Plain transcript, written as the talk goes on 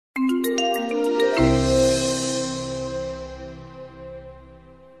So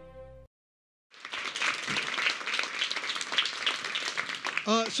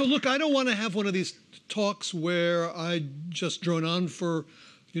look, I don't want to have one of these talks where I just drone on for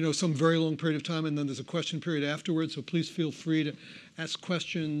some very long period of time and then there's a question period afterwards. So please feel free to ask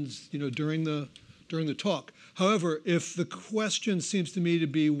questions during the talk. However, if the question seems to me to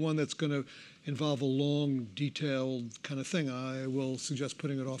be one that's going to involve a long, detailed kind of thing, I will suggest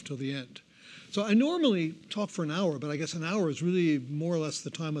putting it off till the end. So I normally talk for an hour, but I guess an hour is really more or less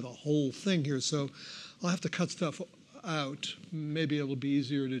the time of the whole thing here. So I'll have to cut stuff out. Maybe it'll be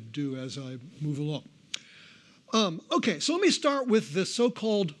easier to do as I move along. Okay, so let me start with the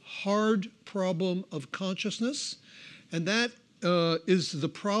so-called hard problem of consciousness. And that is the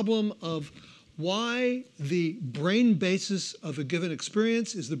problem of why the brain basis of a given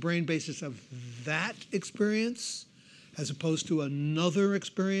experience is the brain basis of that experience as opposed to another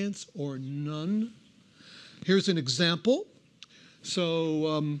experience or none. Here's an example.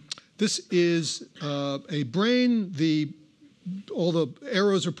 So this is a brain. All the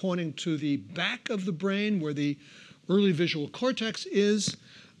arrows are pointing to the back of the brain where the early visual cortex is.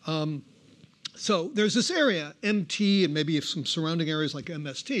 So there's this area, MT, and maybe some surrounding areas like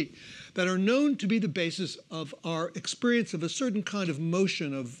MST, that are known to be the basis of our experience of a certain kind of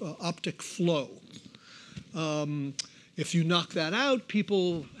motion of optic flow. If you knock that out,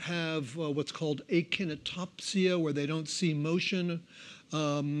 people have what's called akinetopsia, where they don't see motion.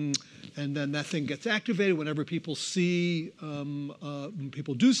 And then that thing gets activated whenever people see,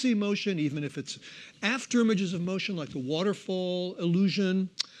 people do see motion, even if it's after images of motion, like the waterfall illusion.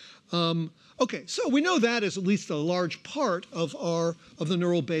 Okay, so we know that is at least a large part of the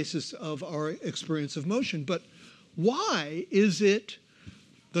neural basis of our experience of motion. But why is it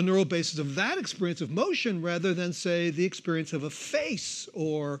the neural basis of that experience of motion rather than, say, the experience of a face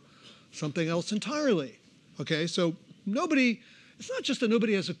or something else entirely? Okay, so it's not just that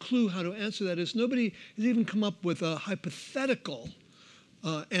nobody has a clue how to answer that. It's nobody has even come up with a hypothetical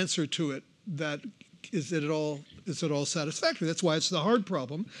answer to it that is it at all satisfactory. That's why it's the hard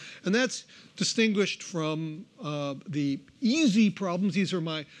problem. And that's distinguished from the easy problems. These are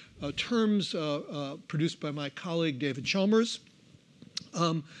my terms produced by my colleague David Chalmers.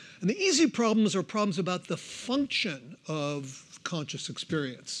 And the easy problems are problems about the function of conscious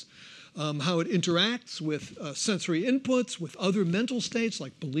experience. How it interacts with sensory inputs, with other mental states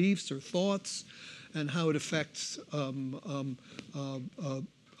like beliefs or thoughts, and how it affects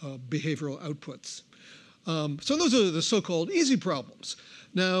behavioral outputs. So those are the so-called easy problems.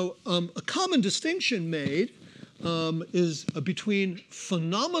 Now, a common distinction made is between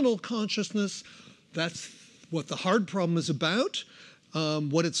phenomenal consciousness, that's what the hard problem is about,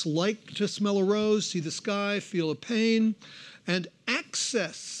 what it's like to smell a rose, see the sky, feel a pain, and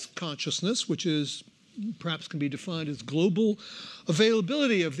access consciousness, which is perhaps can be defined as global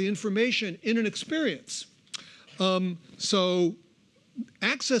availability of the information in an experience. So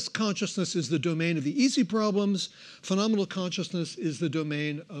access consciousness is the domain of the easy problems. Phenomenal consciousness is the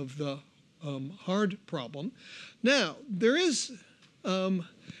domain of the hard problem. Now, there is,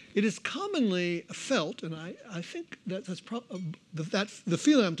 it is commonly felt, and I think that the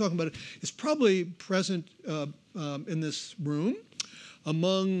feeling I'm talking about is probably present in this room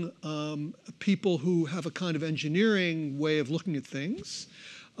among people who have a kind of engineering way of looking at things,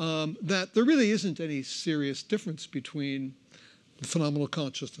 that there really isn't any serious difference between phenomenal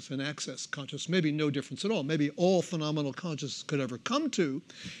consciousness and access consciousness. Maybe no difference at all. Maybe all phenomenal consciousness could ever come to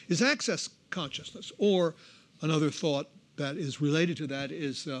is access consciousness. Or another thought that is related to that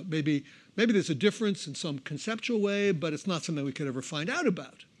is maybe there's a difference in some conceptual way, but it's not something we could ever find out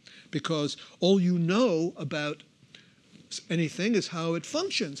about, because all you know about anything is how it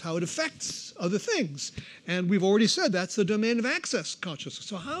functions, how it affects other things. And we've already said that's the domain of access consciousness.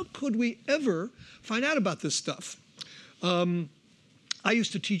 So how could we ever find out about this stuff? I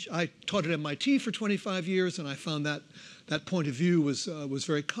taught at MIT for 25 years, and I found that point of view was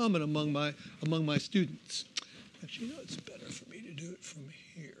very common among my students. Actually, it's better for me to do it from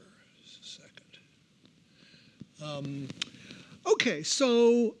here. Just a second. Okay,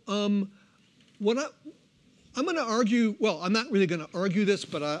 so what I'm going to argue, well, I'm not really going to argue this,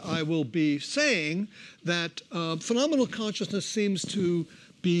 but I will be saying that phenomenal consciousness seems to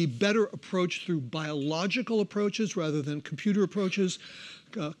be better approached through biological approaches rather than computer approaches.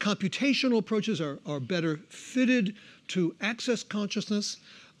 Computational approaches are better fitted to access consciousness.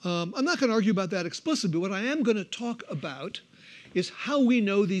 I'm not going to argue about that explicitly, but what I am going to talk about is how we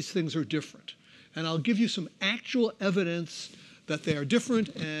know these things are different. And I'll give you some actual evidence that they are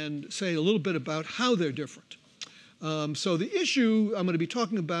different and say a little bit about how they're different. So the issue I'm going to be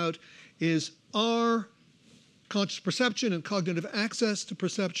talking about is, are conscious perception and cognitive access to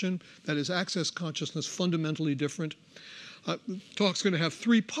perception, that is access consciousness, fundamentally different? Talk's going to have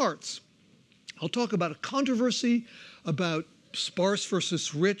three parts. I'll talk about a controversy about sparse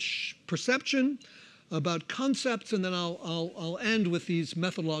versus rich perception, about concepts, and then I'll end with these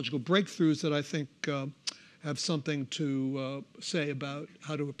methodological breakthroughs that I think have something to say about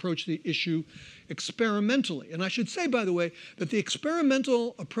how to approach the issue experimentally. And I should say, by the way, that the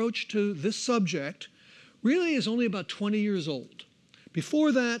experimental approach to this subject really is only about 20 years old.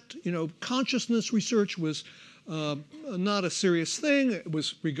 Before that, consciousness research was not a serious thing. It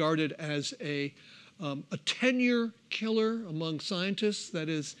was regarded as a tenure killer among scientists. That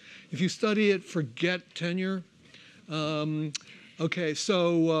is, if you study it, forget tenure. Okay,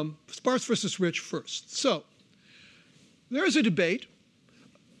 so sparse versus rich first. So there is a debate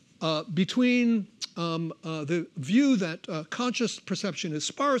between the view that conscious perception is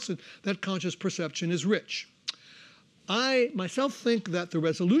sparse and that conscious perception is rich. I myself think that the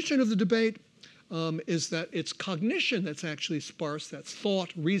resolution of the debate is that it's cognition that's actually sparse, that's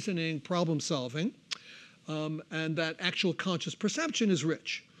thought, reasoning, problem solving, and that actual conscious perception is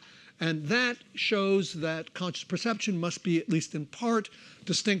rich. And that shows that conscious perception must be, at least in part,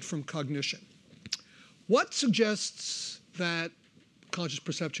 distinct from cognition. What suggests that conscious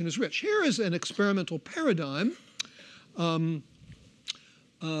perception is rich? Here is an experimental paradigm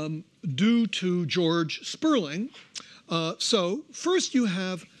due to George Sperling. So first you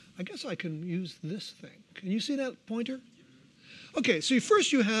have, I guess I can use this thing. Can you see that pointer? Okay, so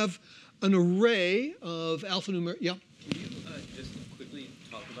first you have an array of alphanumeric, yeah? Can you just quickly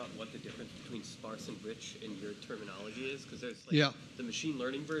talk about what the difference between sparse and rich in your terminology is? Because there's the machine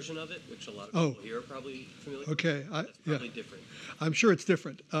learning version of it, which a lot of people here are probably familiar with. Okay. That's probably different. I'm sure it's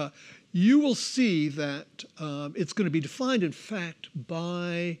different. You will see that it's going to be defined, in fact,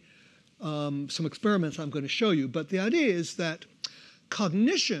 by some experiments I'm going to show you. But the idea is that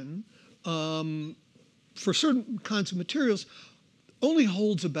cognition, for certain kinds of materials, only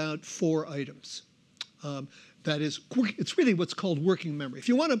holds about 4 items. That is, it's really what's called working memory. If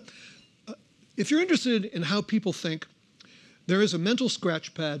you're interested in how people think, there is a mental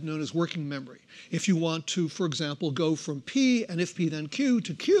scratch pad known as working memory. If you want to, for example, go from P and if P then Q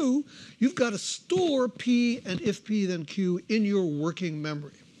to Q, you've got to store P and if P then Q in your working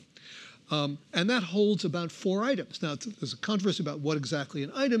memory. And that holds about 4 items. Now, there's a controversy about what exactly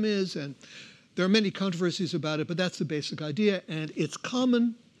an item is, and there are many controversies about it, but that's the basic idea, and it's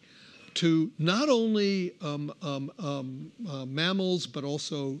common to not only mammals, but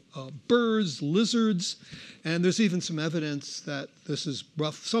also birds, lizards, and there's even some evidence that this is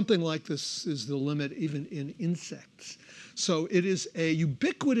rough. Something like this is the limit even in insects. So it is a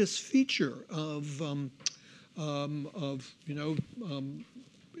ubiquitous feature of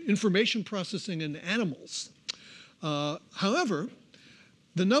information processing in animals. However,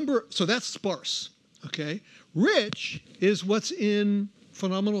 the number, so that's sparse, okay? Rich is what's in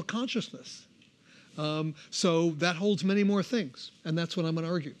phenomenal consciousness. So that holds many more things, and that's what I'm going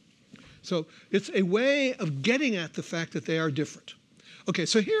to argue. So it's a way of getting at the fact that they are different. Okay,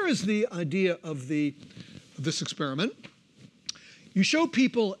 so here is the idea of this experiment. You show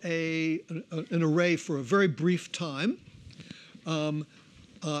people an array for a very brief time, and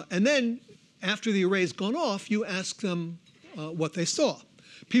then after the array's gone off, you ask them what they saw.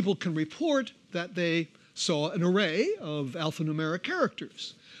 People can report that they saw an array of alphanumeric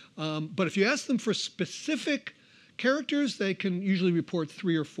characters. But if you ask them for specific characters, they can usually report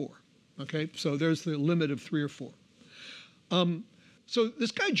 3 or 4. Okay, so there's the limit of 3 or 4. So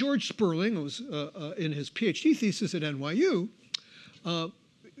this guy, George Sperling, who was in his PhD thesis at NYU,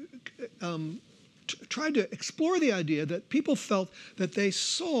 tried to explore the idea that people felt that they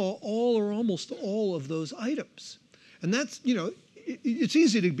saw all or almost all of those items. And that's, it's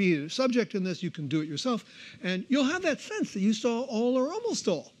easy to be a subject in this. You can do it yourself. And you'll have that sense that you saw all or almost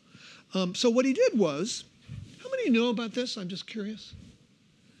all. So what he did was, how many know about this? I'm just curious.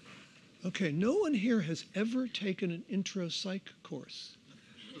 Okay, no one here has ever taken an intro psych course.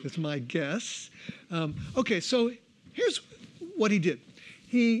 That's my guess. Okay, so here's what he did.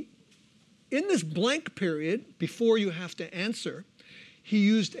 In this blank period, before you have to answer, he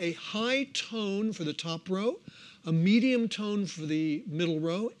used a high tone for the top row, a medium tone for the middle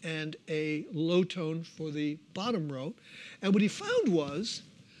row, and a low tone for the bottom row. And what he found was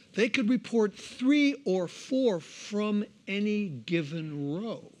they could report 3 or 4 from any given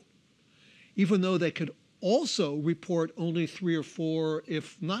row, even though they could also report only 3 or 4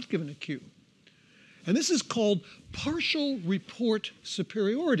 if not given a cue. And this is called partial report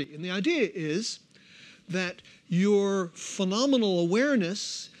superiority. And the idea is that your phenomenal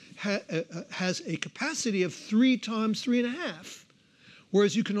awareness has a capacity of 3 times 3.5,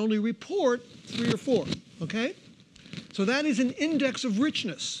 whereas you can only report 3 or 4, okay? So that is an index of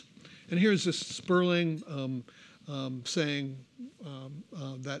richness. And here's this Sperling saying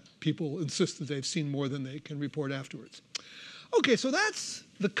that people insist that they've seen more than they can report afterwards. Okay, so that's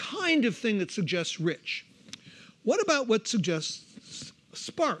the kind of thing that suggests rich. What about what suggests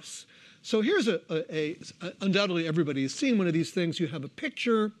sparse? So here's undoubtedly everybody has seen one of these things. You have a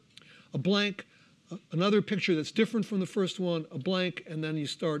picture, a blank, another picture that's different from the first one, a blank, and then you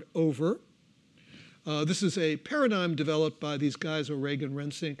start over. This is a paradigm developed by these guys, O'Regan,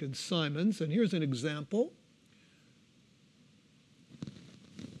 Rensink, and Simons. And here's an example.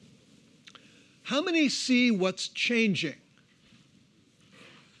 How many see what's changing?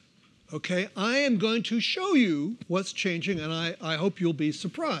 Okay, I am going to show you what's changing, and I hope you'll be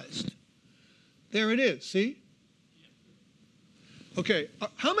surprised. There it is, see? Okay,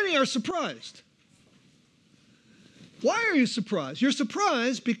 how many are surprised? Why are you surprised? You're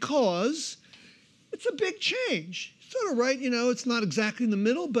surprised because it's a big change. Sort of right, you know, it's not exactly in the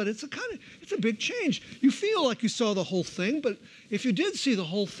middle, but it's a big change. You feel like you saw the whole thing, but if you did see the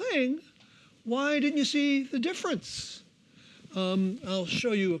whole thing, why didn't you see the difference? I'll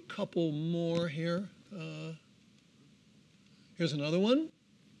show you a couple more here. Here's another one.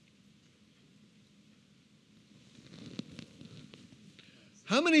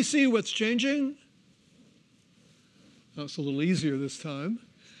 How many see what's changing? Oh, it's a little easier this time.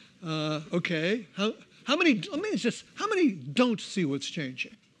 Okay. How many? How many don't see what's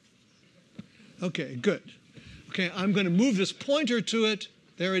changing? Okay, good. Okay, I'm going to move this pointer to it.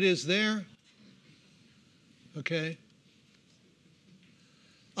 There it is there. Okay.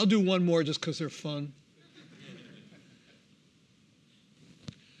 I'll do one more just because they're fun.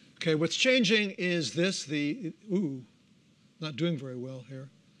 Okay, what's changing is this, not doing very well here.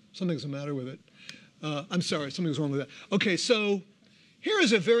 Something's the matter with it. I'm sorry, something's wrong with that. Okay, so here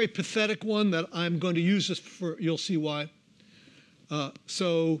is a very pathetic one that I'm going to use this for, you'll see why.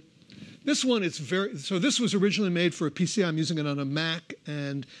 So this one is this was originally made for a PC. I'm using it on a Mac,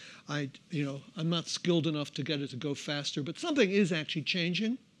 and I'm not skilled enough to get it to go faster, but something is actually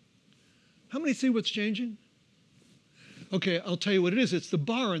changing. How many see what's changing? Okay, I'll tell you what it is. It's the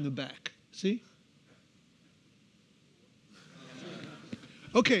bar in the back. See?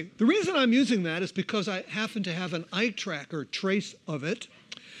 Okay, the reason I'm using that is because I happen to have an eye tracker trace of it.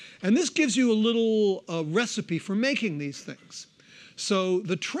 And this gives you a little recipe for making these things. So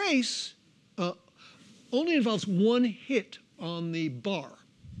the trace only involves one hit on the bar.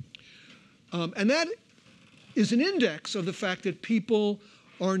 And that is an index of the fact that people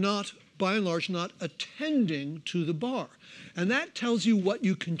are not, by and large, not attending to the bar. And that tells you what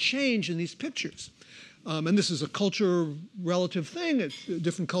you can change in these pictures. And this is a culture relative thing.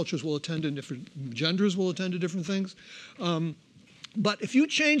 Different cultures will attend and different genders will attend to different things. But if you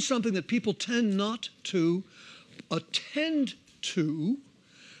change something that people tend not to attend to,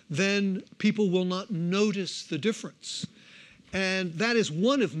 then people will not notice the difference. And that is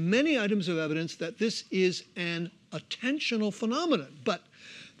one of many items of evidence that this is an attentional phenomenon. But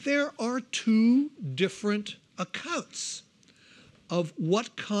there are 2 different accounts of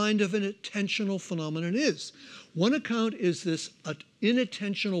what kind of an attentional phenomenon is. One account is this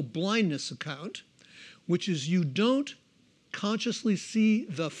inattentional blindness account, which is you don't consciously see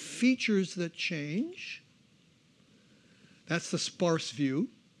the features that change. That's the sparse view.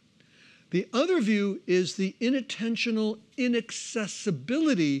 The other view is the inattentional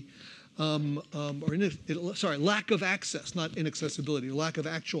inaccessibility, lack of access, not inaccessibility, lack of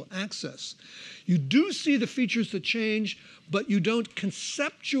actual access. You do see the features that change, but you don't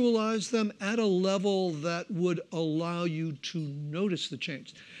conceptualize them at a level that would allow you to notice the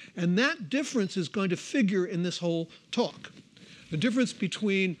change. And that difference is going to figure in this whole talk. The difference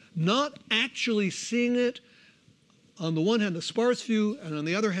between not actually seeing it, on the one hand, the sparse view, and on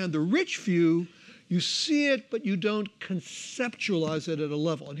the other hand, the rich view. You see it, but you don't conceptualize it at a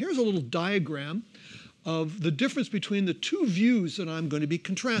level. And here's a little diagram of the difference between the 2 views that I'm going to be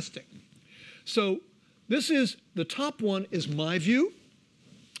contrasting. So this is, the top one is my view,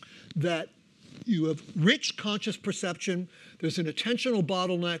 that you have rich conscious perception, there's an attentional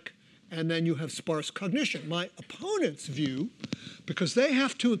bottleneck, and then you have sparse cognition. My opponent's view, because they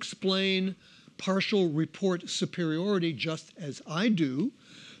have to explain partial report superiority just as I do,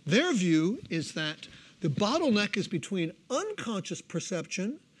 their view is that the bottleneck is between unconscious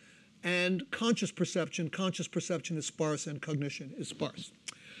perception and conscious perception. Conscious perception is sparse and cognition is sparse.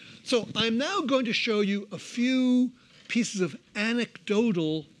 So I'm now going to show you a few pieces of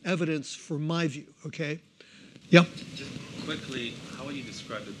anecdotal evidence for my view, okay? Yeah? Just quickly, how would you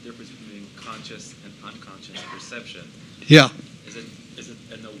describe the difference between conscious and unconscious perception? Yeah. Is it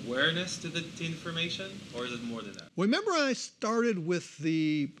an awareness to the information, or is it more than that? Well, remember I started with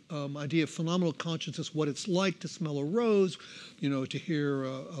the idea of phenomenal consciousness, what it's like to smell a rose, to hear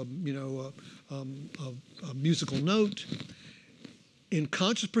a musical note. In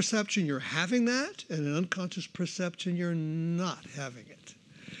conscious perception, you're having that, and in unconscious perception, you're not having it.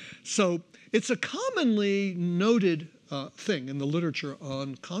 So it's a commonly noted thing in the literature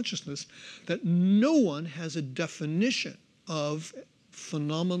on consciousness that no one has a definition of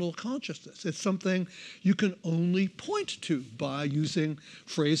phenomenal consciousness. It's something you can only point to by using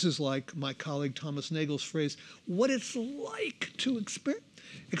phrases like my colleague Thomas Nagel's phrase, what it's like to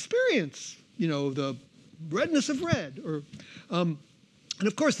experience, the redness of red. And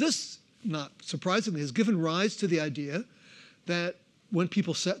of course, this, not surprisingly, has given rise to the idea that when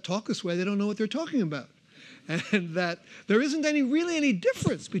people talk this way, they don't know what they're talking about. And that there isn't really any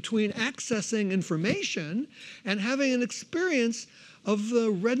difference between accessing information and having an experience of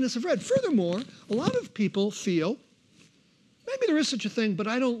the redness of red. Furthermore, a lot of people feel, maybe there is such a thing, but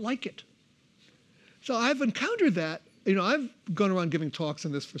I don't like it. So I've encountered that. I've gone around giving talks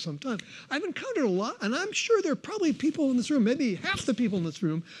on this for some time. I've encountered a lot, and I'm sure there are probably people in this room, maybe half the people in this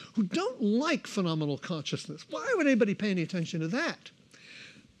room, who don't like phenomenal consciousness. Why would anybody pay any attention to that?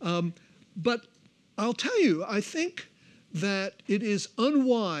 But I'll tell you, I think that it is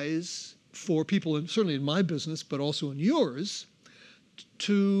unwise for people, and certainly in my business, but also in yours,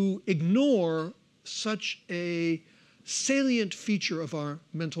 to ignore such a salient feature of our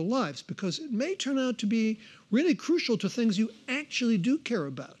mental lives, because it may turn out to be really crucial to things you actually do care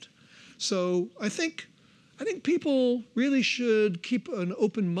about. So I think people really should keep an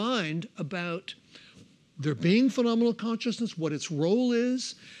open mind about there being phenomenal consciousness, what its role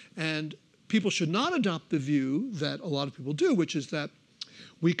is, and people should not adopt the view that a lot of people do, which is that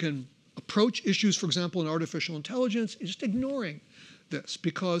we can approach issues, for example, in artificial intelligence, just ignoring this.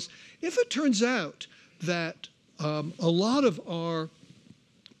 Because if it turns out that a lot of our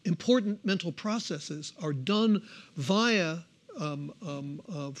important mental processes are done via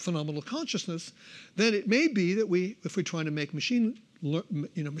phenomenal consciousness, then it may be that if we're trying to make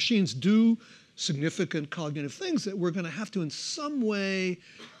machines do significant cognitive things, that we're going to have to in some way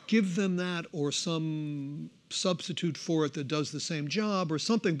give them that, or some substitute for it that does the same job or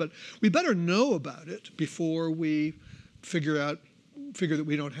something. But we better know about it before we figure that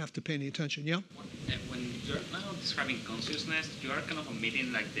we don't have to pay any attention. Yeah? When you're now describing consciousness, you are kind of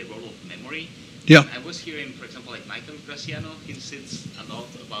omitting like the role of memory. Yeah. I was hearing, for example, like Michael Graciano, he says a lot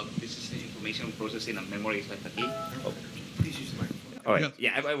about this is information processing and memory fatigue. Oh, please use the microphone. All right.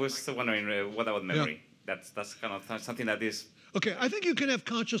 Yeah, I was wondering what about memory? Yeah. That's kind of something that is... Okay, I think you can have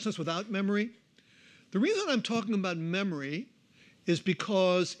consciousness without memory. The reason I'm talking about memory is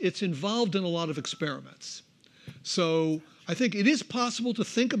because it's involved in a lot of experiments. So I think it is possible to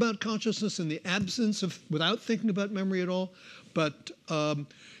think about consciousness in the absence of, without thinking about memory at all. But,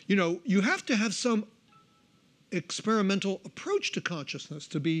 you have to have some experimental approach to consciousness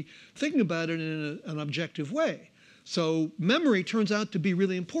to be thinking about it in an objective way. So memory turns out to be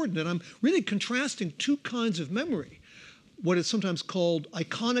really important. And I'm really contrasting two kinds of memory. What is sometimes called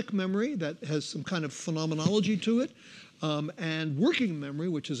iconic memory, that has some kind of phenomenology to it, and working memory,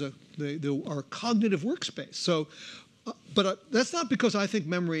 which is our cognitive workspace. So, but that's not because I think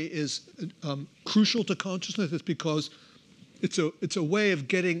memory is crucial to consciousness. It's because it's a way of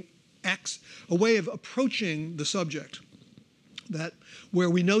a way of approaching the subject where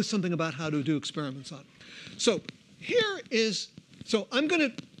we know something about how to do experiments on. So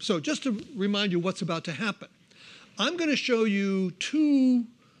so just to remind you what's about to happen. I'm going to show you two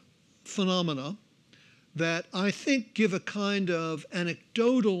phenomena that I think give a kind of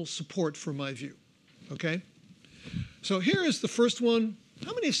anecdotal support for my view. Okay? So here is the first one.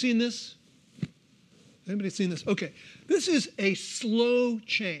 How many have seen this? Anybody seen this? Okay. This is a slow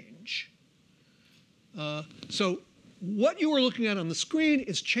change. So what you are looking at on the screen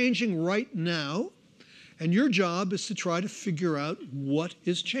is changing right now, and your job is to try to figure out what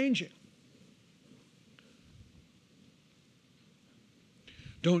is changing.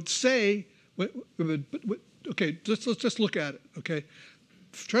 Don't say, okay, let's just look at it, okay?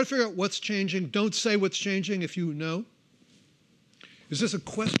 Try to figure out what's changing. Don't say what's changing if you know. Is this a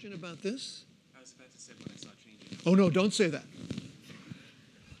question about this? I was about to say when it's not changing. Oh, no, don't say that.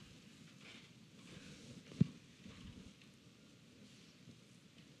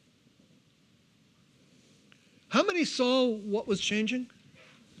 How many saw what was changing?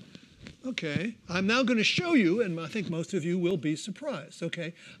 Okay, I'm now going to show you, and I think most of you will be surprised.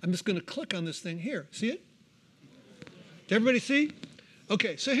 Okay, I'm just going to click on this thing here. See it? Did everybody see?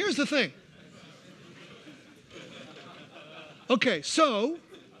 Okay, so here's the thing. Okay, so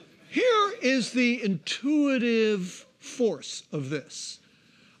here is the intuitive force of this.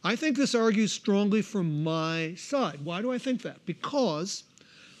 I think this argues strongly from my side. Why do I think that? Because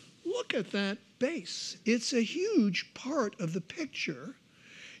look at that base. It's a huge part of the picture.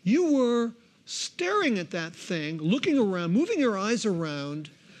 You were staring at that thing, looking around, moving your eyes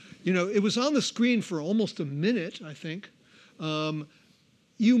around. You know, it was on the screen for almost a minute, I think.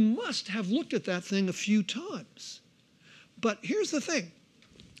 You must have looked at that thing a few times. But here's the thing.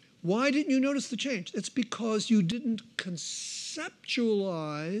 Why didn't you notice the change? It's because you didn't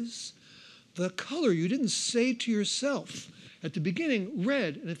conceptualize the color. You didn't say to yourself, at the beginning,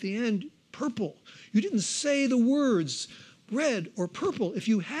 red, and at the end, purple. You didn't say the words red or purple. If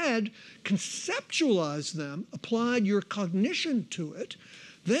you had conceptualized them, applied your cognition to it,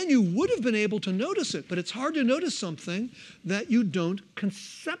 then you would have been able to notice it. But it's hard to notice something that you don't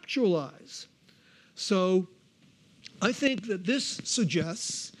conceptualize. So I think that this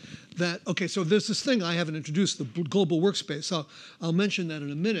suggests that, okay, so there's this thing I haven't introduced, the global workspace. I'll mention that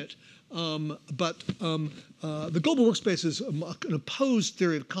in a minute. The global workspace is an opposed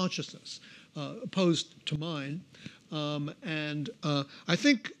theory of consciousness, opposed to mine. I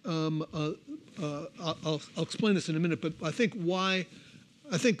think I'll explain this in a minute, but I think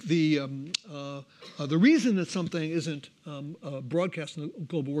the reason that something isn't broadcast in the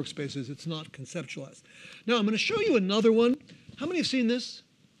global workspace is it's not conceptualized. Now I'm going to show you another one. How many have seen this?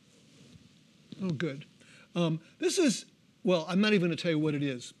 Oh, good. This is, well, I'm not even going to tell you what it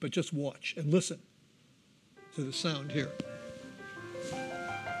is, but just watch and listen to the sound here.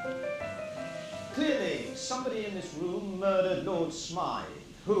 Clearly, somebody in this room murdered Lord Smythe,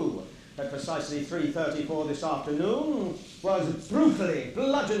 who, at precisely 3:34 this afternoon, was brutally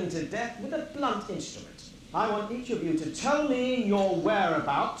bludgeoned to death with a blunt instrument. I want each of you to tell me your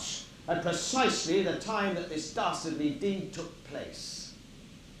whereabouts at precisely the time that this dastardly deed took place.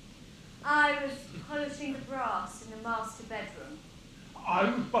 I was polishing the brass in the master bedroom. I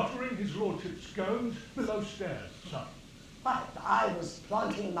was buttering his lordship's scones below stairs, sir. But I was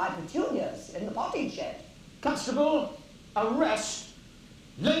planting my petunias in the potting shed. Constable, arrest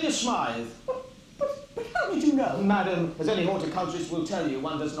Lady Smythe. But how did you know? Madam, as any horticulturist will tell you,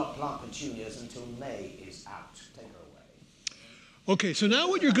 one does not plant petunias until May is out. Take her away. Okay, so now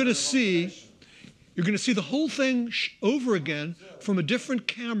what you're going to see the whole thing over again from a different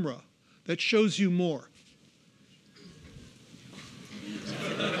camera that shows you more.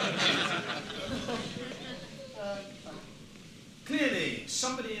 Clearly,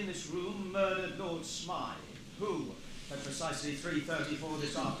 somebody in this room murdered Lord Smythe, who, at precisely 3:34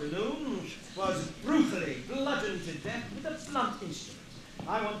 this afternoon, was brutally bludgeoned to death with a blunt instrument.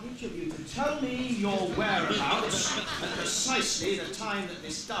 I want each of you to tell me your whereabouts at precisely the time that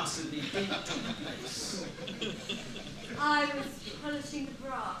this dastardly deed took place. I was polishing the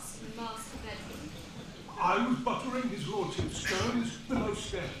brass in the master bedroom. I was buttering his lordship's scones below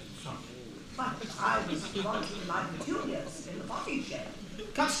stairs, sir. But I was planting my petunias in the potting shed.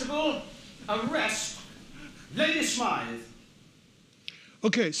 Constable, arrest Lady Smythe.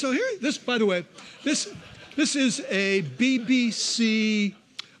 Okay, so here, this, by the way, this is a BBC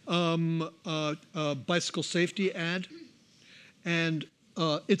bicycle safety ad, and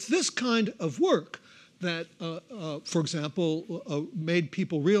it's this kind of work that, for example, made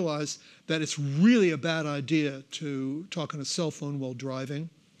people realize that it's really a bad idea to talk on a cell phone while driving.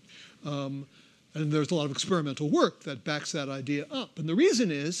 And there's a lot of experimental work that backs that idea up. And the reason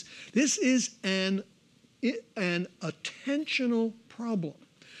is, this is an attentional problem.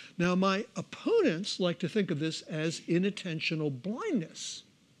 Now, my opponents like to think of this as inattentional blindness.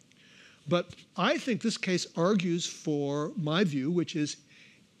 But I think this case argues for my view, which is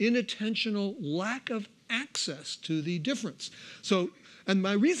inattentional lack of access to the difference. So, and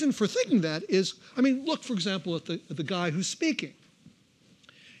my reason for thinking that is, I mean, look, for example, at the guy who's speaking.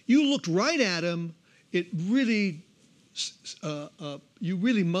 You looked right at him. It really, you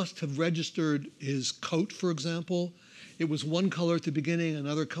really must have registered his coat, for example. It was one color at the beginning,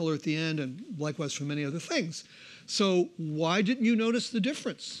 another color at the end, and likewise for many other things. So why didn't you notice the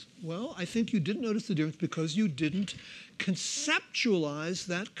difference? Well, I think you didn't notice the difference because you didn't conceptualize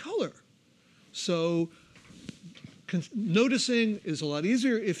that color. So noticing is a lot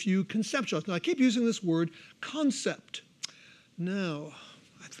easier if you conceptualize. Now, I keep using this word, concept. Now,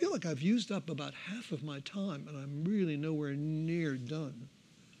 I feel like I've used up about half of my time, and I'm really nowhere near done.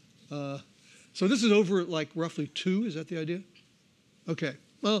 So this is over at like roughly 2, is that the idea? Okay.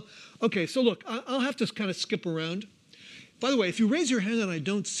 Well, okay, so look, I'll have to kind of skip around. By the way, if you raise your hand and I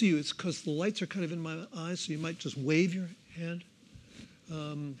don't see you, it's because the lights are kind of in my eyes, so you might just wave your hand.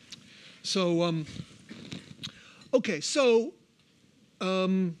 Okay, so,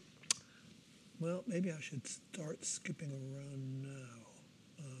 well, maybe I should start skipping around now.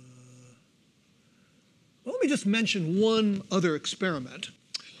 Well, let me just mention one other experiment.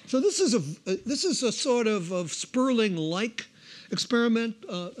 So this is a sort of Sperling-like experiment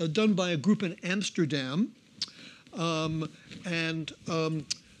done by a group in Amsterdam. The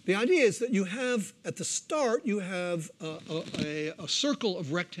idea is that you have, at the start, you have a circle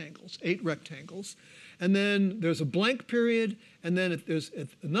of rectangles, 8 rectangles, and then there's a blank period, and then there's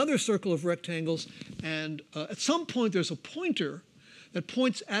another circle of rectangles, and at some point there's a pointer that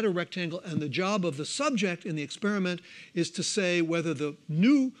points at a rectangle, and the job of the subject in the experiment is to say whether the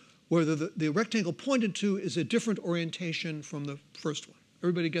rectangle pointed to is a different orientation from the first one.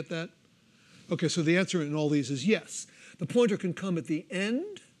 Everybody get that? Okay, so the answer in all these is yes. The pointer can come at the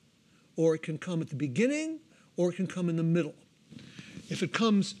end, or it can come at the beginning, or it can come in the middle. If it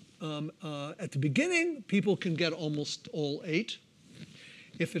comes at the beginning, people can get almost all 8.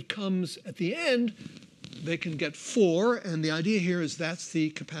 If it comes at the end, they can get 4, and the idea here is that's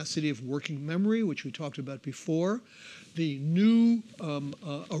the capacity of working memory, which we talked about before. The new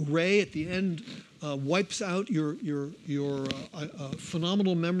array at the end wipes out your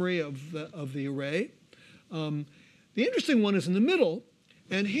phenomenal memory of the array. The interesting one is in the middle,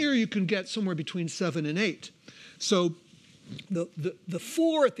 and here you can get somewhere between 7 and 8. So the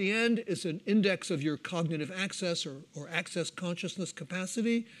 4 at the end is an index of your cognitive access or access consciousness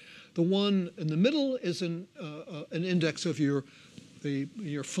capacity. The one in the middle is an index of your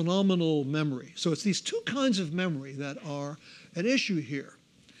phenomenal memory. So it's these 2 kinds of memory that are an issue here.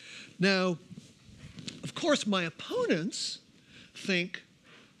 Now, of course, my opponents think,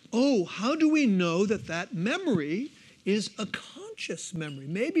 oh, how do we know that that memory is a conscious memory?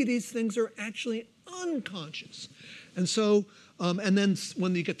 Maybe these things are actually unconscious. And so, and then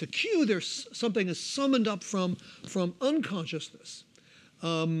when you get to Q, there's something is summoned up from unconsciousness.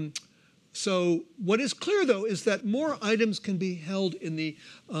 So what is clear, though, is that more items can be held in the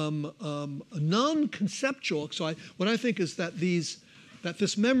non-conceptual. So what I think is that this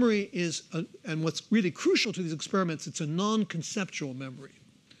memory is, and what's really crucial to these experiments, it's a non-conceptual memory.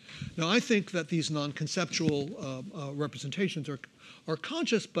 Now, I think that these non-conceptual representations are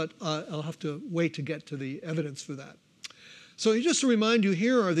conscious, but I'll have to wait to get to the evidence for that. So just to remind you,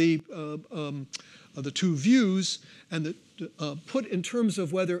 here are the 2 views, and put in terms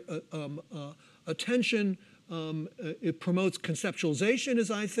of whether attention it promotes conceptualization,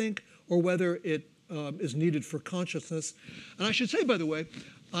 as I think, or whether it is needed for consciousness. And I should say, by the way,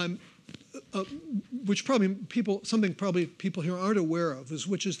 which something people here aren't aware of,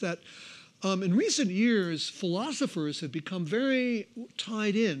 which is that in recent years, philosophers have become very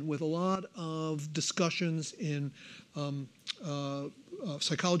tied in with a lot of discussions in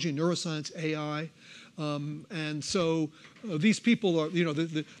psychology and neuroscience, AI. And so these people are,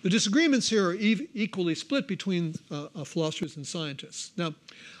 the disagreements here are equally split between philosophers and scientists. Now,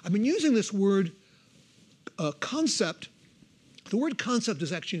 I've been using this word concept. The word concept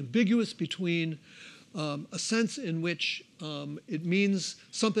is actually ambiguous between a sense in which it means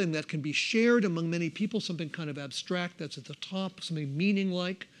something that can be shared among many people, something kind of abstract that's at the top, something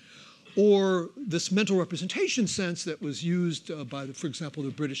meaning-like, or this mental representation sense that was used by, for example, the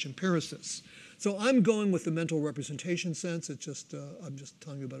British empiricists. So I'm going with the mental representation sense. It's just, I'm just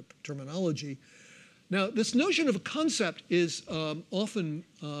telling you about terminology. Now, this notion of a concept is often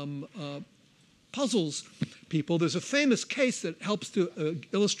puzzles people. There's a famous case that helps to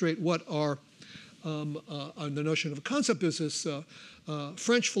illustrate what the notion of a concept. There's this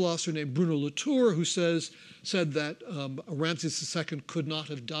French philosopher named Bruno Latour who said that Ramses II could not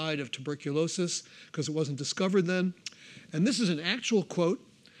have died of tuberculosis because it wasn't discovered then. And this is an actual quote.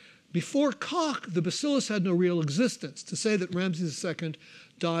 Before Koch, the bacillus had no real existence. To say that Ramses II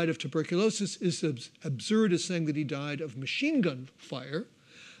died of tuberculosis is as absurd as saying that he died of machine gun fire.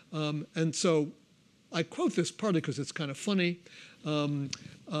 And so I quote this partly because it's kind of funny.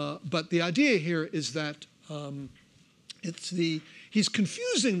 But the idea here is that he's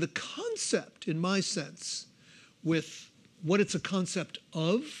confusing the concept, in my sense, with what it's a concept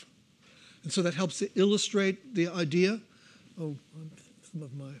of. And so that helps to illustrate the idea. Oh, some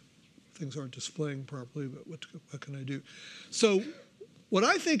of my things aren't displaying properly, but what can I do? So what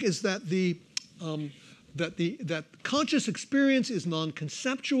I think is that that conscious experience is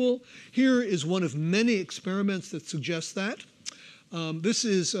non-conceptual. Here is one of many experiments that suggest that. This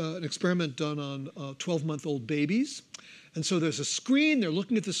is an experiment done on 12-month-old babies. And so there's a screen, they're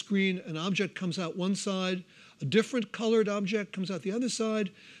looking at the screen, an object comes out one side, a different colored object comes out the other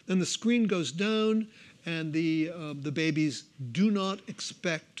side, then the screen goes down, and the babies do not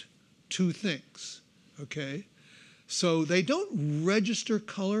expect two things, okay? So they don't register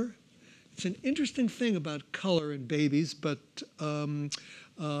color. It's an interesting thing about color in babies, but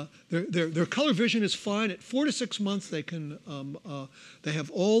their color vision is fine. At 4 to 6 months, they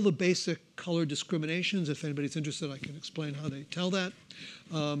have all the basic color discriminations. If anybody's interested, I can explain how they tell that.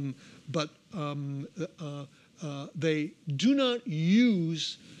 They do not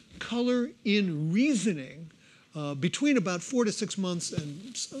use color in reasoning between about 4 to 6 months,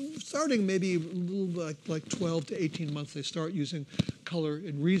 and starting maybe a little like 12 to 18 months, they start using color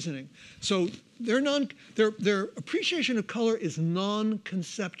in reasoning. So their appreciation of color is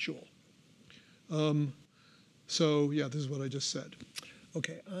non-conceptual. So yeah, this is what I just said.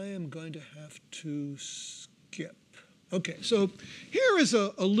 Okay, I am going to have to skip. Okay, so here is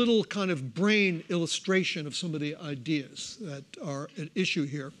a little kind of brain illustration of some of the ideas that are at issue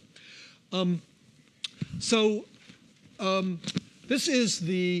here. This is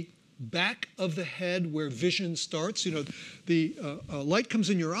the back of the head where vision starts. You know, the light comes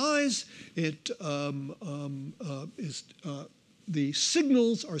in your eyes. The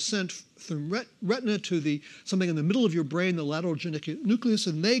signals are sent from retina to something in the middle of your brain, the lateral geniculate nucleus,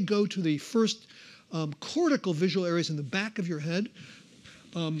 and they go to the first cortical visual areas in the back of your head.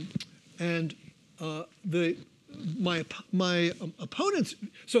 My opponents.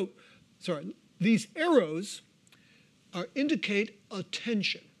 These arrows indicate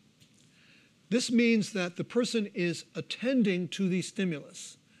attention. This means that the person is attending to the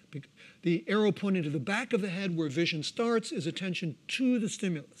stimulus. The arrow pointing to the back of the head where vision starts is attention to the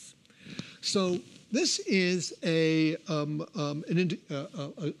stimulus. So this is a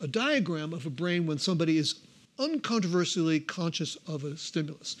diagram of a brain when somebody is uncontroversially conscious of a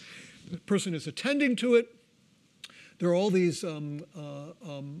stimulus. The person is attending to it. There are all these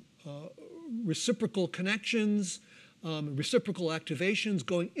reciprocal connections, reciprocal activations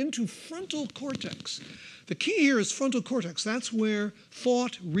going into frontal cortex. The key here is frontal cortex. That's where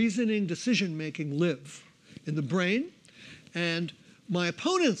thought, reasoning, decision-making live in the brain. And my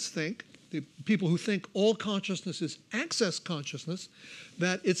opponents think, the people who think all consciousness is access consciousness,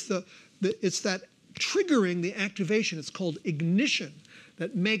 that it's that triggering the activation. It's called ignition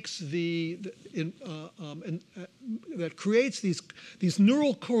that makes that creates these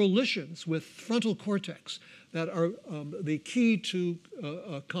neural correlations with frontal cortex that are the key to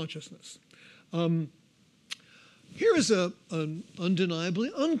consciousness. Here is an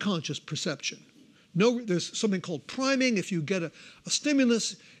undeniably unconscious perception. There's something called priming. If you get a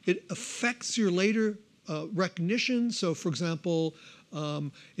stimulus, it affects your later recognition. So, for example,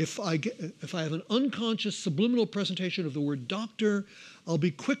 if I have an unconscious subliminal presentation of the word doctor, I'll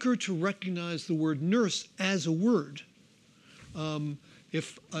be quicker to recognize the word nurse as a word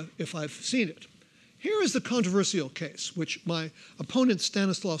if I've seen it. Here is the controversial case, which my opponent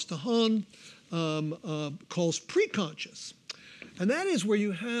Stanislas Dehaene calls preconscious. And that is where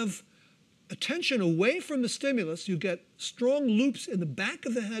you have attention away from the stimulus. You get strong loops in the back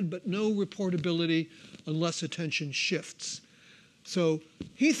of the head, but no reportability unless attention shifts. So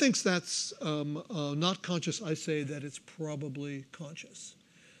he thinks that's not conscious. I say that it's probably conscious.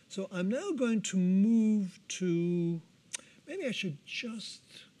 So I'm now going to move to, maybe I should just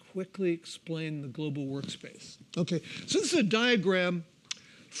quickly explain the global workspace. Okay, so this is a diagram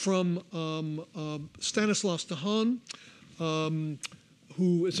from Stanislas Dehaene,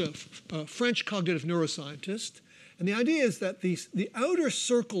 who is a French cognitive neuroscientist. And the idea is that the outer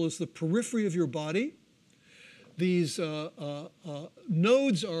circle is the periphery of your body. These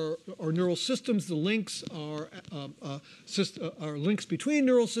nodes are neural systems. The links are links between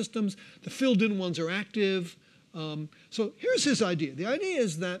neural systems. The filled-in ones are active. So here's his idea. The idea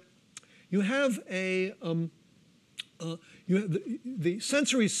is that you have the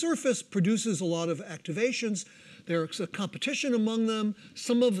sensory surface produces a lot of activations. There's a competition among them.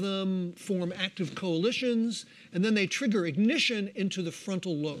 Some of them form active coalitions, and then they trigger ignition into the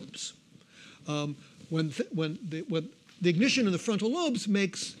frontal lobes. When the ignition in the frontal lobes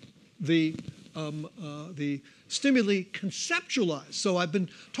makes the stimuli conceptualized. So I've been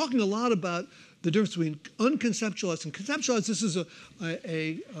talking a lot about the difference between unconceptualized and conceptualized. This is a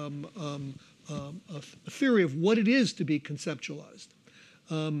theory of what it is to be conceptualized.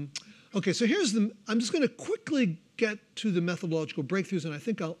 Okay, so I'm just going to quickly get to the methodological breakthroughs, and I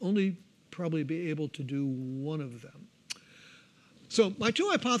think I'll only probably be able to do one of them. So my two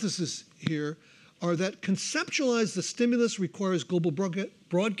hypotheses here are that conceptualize the stimulus requires global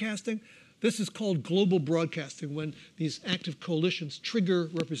broadcasting. This is called global broadcasting, when these active coalitions trigger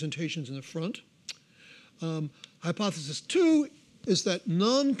representations in the front. Hypothesis 2 is that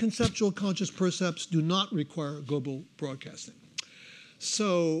non-conceptual conscious percepts do not require global broadcasting.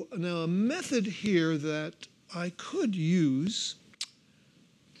 So now a method here that I could use,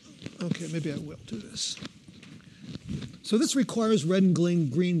 okay, maybe I will do this. So this requires red and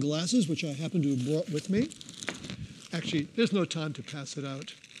green glasses, which I happen to have brought with me. Actually, there's no time to pass it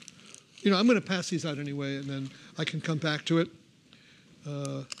out. You know, I'm going to pass these out anyway, and then I can come back to it.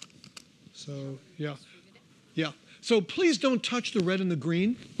 So, yeah. Yeah. So please don't touch the red and the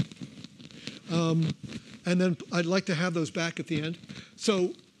green. And then I'd like to have those back at the end.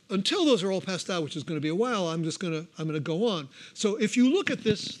 So until those are all passed out, which is going to be a while, I'm going to go on. So if you look at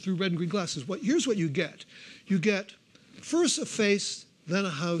this through red and green glasses, here's what you get. You get first a face, then a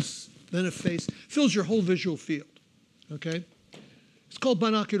house, then a face. Fills your whole visual field. Okay? It's called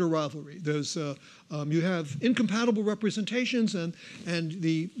binocular rivalry. There's you have incompatible representations, and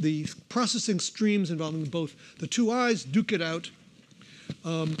the processing streams involving both the two eyes duke it out.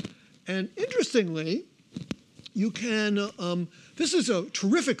 And interestingly, you can, this is a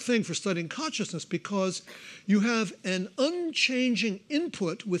terrific thing for studying consciousness because you have an unchanging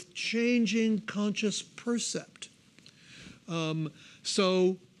input with changing conscious percept. And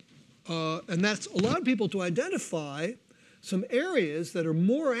that's allowed people to identify some areas that are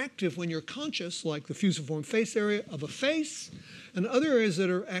more active when you're conscious, like the fusiform face area of a face, and other areas that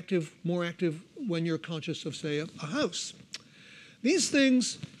are more active when you're conscious of, say, a house. These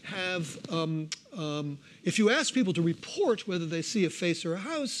things have, if you ask people to report whether they see a face or a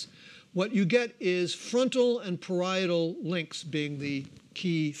house, what you get is frontal and parietal links being the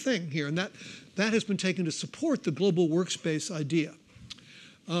key thing here. And that has been taken to support the global workspace idea.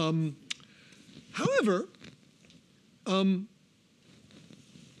 However,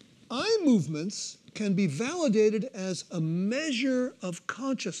 eye movements can be validated as a measure of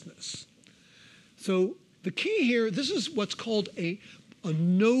consciousness. So the key here, this is what's called a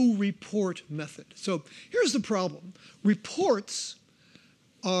no-report method. So here's the problem. Reports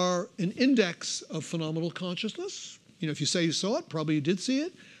are an index of phenomenal consciousness. You know, if you say you saw it, probably you did see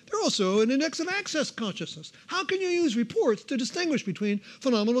it. They're also an index of access consciousness. How can you use reports to distinguish between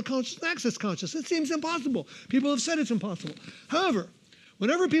phenomenal consciousness and access consciousness? It seems impossible. People have said it's impossible. However,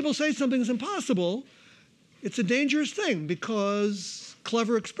 whenever people say something is impossible, it's a dangerous thing because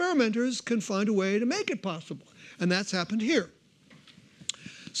clever experimenters can find a way to make it possible. And that's happened here.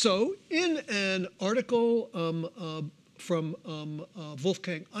 So in an article from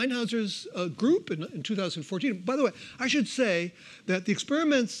Wolfgang Einhauser's group in 2014. By the way, I should say that the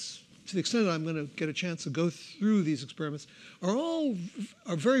experiments, to the extent that I'm going to get a chance to go through these experiments,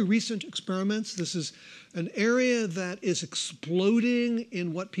 are very recent experiments. This is an area that is exploding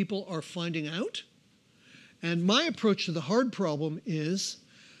in what people are finding out. And my approach to the hard problem is,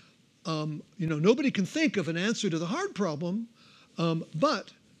 nobody can think of an answer to the hard problem,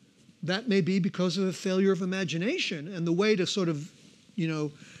 but that may be because of a failure of imagination. And the way to sort of,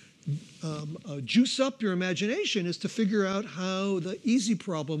 juice up your imagination is to figure out how the easy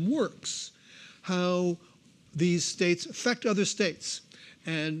problem works, how these states affect other states.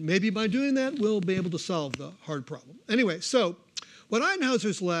 And maybe by doing that, we'll be able to solve the hard problem. Anyway, so what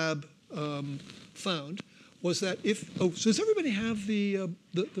Einhauser's lab found was that so does everybody have the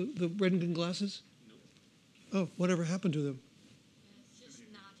red and green glasses? No. Oh, whatever happened to them?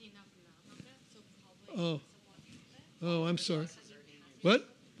 Oh, I'm sorry. What?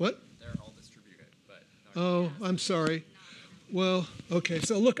 They're all distributed, but... Oh, I'm sorry. Well, okay.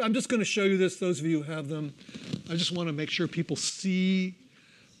 So look, I'm just going to show you this. Those of you who have them, I just want to make sure people see.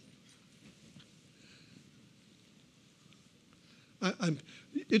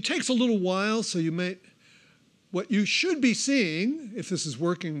 It takes a little while, so you may... What you should be seeing, if this is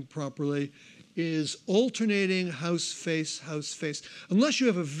working properly, is alternating house, face, unless you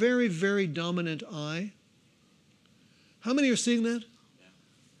have a very, very dominant eye. How many are seeing that? Yeah.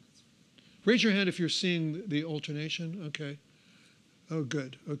 Raise your hand if you're seeing the alternation. Okay. Oh,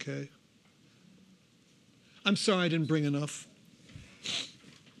 good. Okay. I'm sorry I didn't bring enough.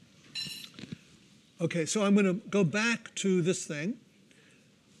 Okay, so I'm going to go back to this thing.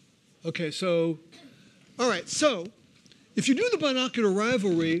 Okay, so, all right, so if you do the binocular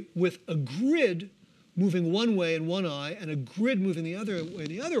rivalry with a grid moving one way in one eye and a grid moving the other way in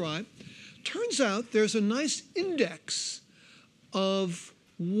the other eye, turns out there's a nice index of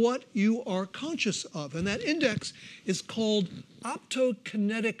what you are conscious of. And that index is called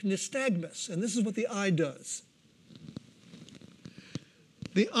optokinetic nystagmus. And this is what the eye does.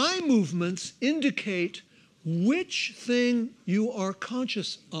 The eye movements indicate which thing you are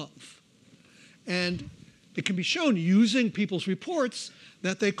conscious of. And it can be shown using people's reports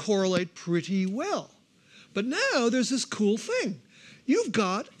that they correlate pretty well. But now there's this cool thing. You've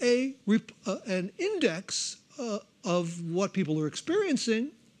got an index of what people are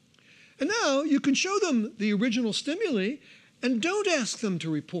experiencing, and now you can show them the original stimuli and don't ask them to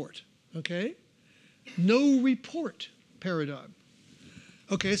report, okay? No report paradigm.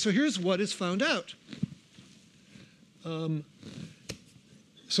 Okay, so here's what is found out.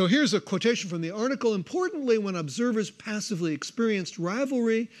 So here's a quotation from the article. Importantly, when observers passively experienced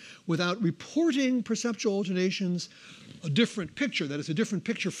rivalry without reporting perceptual alternations, a different picture, that is a different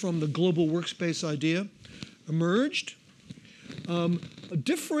picture from the global workspace idea, emerged. A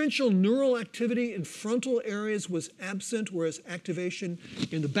differential neural activity in frontal areas was absent, whereas activation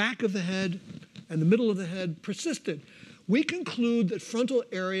in the back of the head and the middle of the head persisted. We conclude that frontal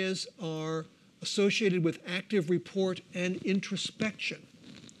areas are associated with active report and introspection.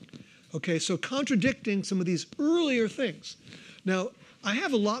 Okay, so contradicting some of these earlier things. Now, I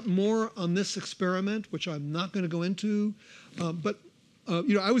have a lot more on this experiment, which I'm not going to go into, but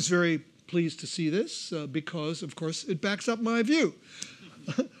I was very pleased to see this because, of course, it backs up my view.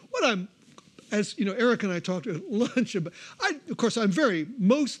 As Eric and I talked at lunch about,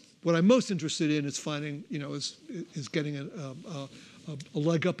 what I'm most interested in is finding, is getting a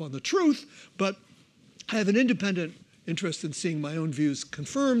leg up on the truth, but I have an independent interest in seeing my own views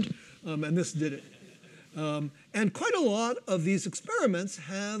confirmed, and this did it. And quite a lot of these experiments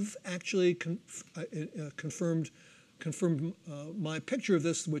have actually confirmed my picture of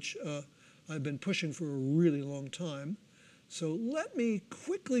this, which I've been pushing for a really long time. So let me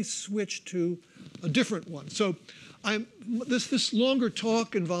quickly switch to a different one. So this longer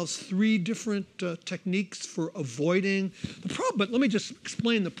talk involves 3 different techniques for avoiding the problem. But let me just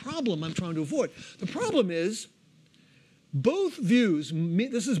explain the problem I'm trying to avoid. The problem is both views,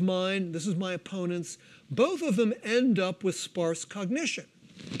 this is mine, this is my opponent's, both of them end up with sparse cognition.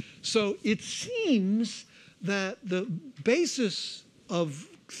 So it seems that the basis of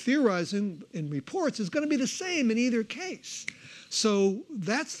theorizing in reports is going to be the same in either case. So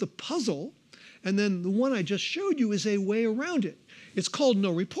that's the puzzle. And then the one I just showed you is a way around it. It's called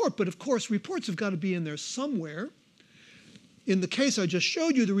no report, but of course reports have got to be in there somewhere. In the case I just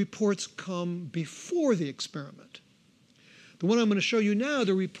showed you, the reports come before the experiment. The one I'm going to show you now,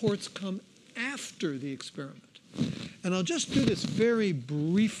 the reports come after the experiment. And I'll just do this very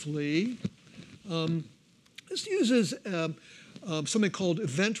briefly. This uses something called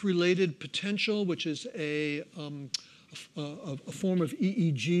event-related potential, which is a form of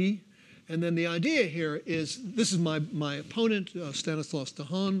EEG. And then the idea here is, this is my opponent, Stanislas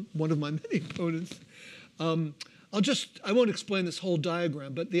Dehaene, one of my many opponents. I won't explain this whole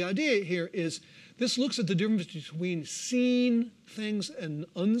diagram, but the idea here is this looks at the difference between seen things and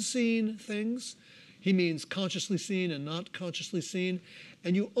unseen things. He means consciously seen and not consciously seen.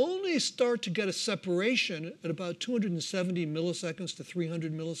 And you only start to get a separation at about 270 milliseconds to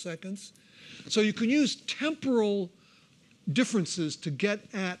 300 milliseconds. So you can use temporal differences to get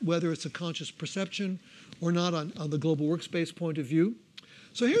at whether it's a conscious perception or not on the global workspace point of view.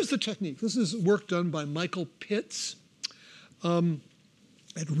 So here's the technique. This is work done by Michael Pitts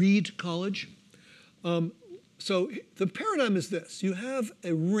at Reed College. So the paradigm is this. You have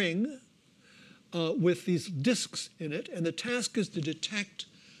a ring with these disks in it, and the task is to detect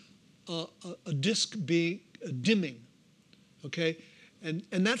a disk dimming, okay? And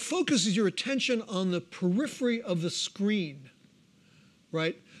that focuses your attention on the periphery of the screen,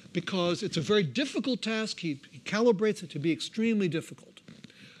 right? Because it's a very difficult task. He calibrates it to be extremely difficult.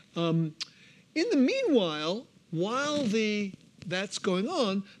 In the meanwhile, while that's going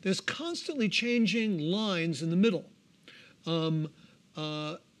on, there's constantly changing lines in the middle.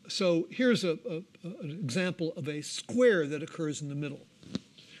 So here's an example of a square that occurs in the middle.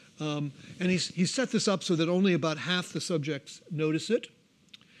 And he set this up so that only about half the subjects notice it.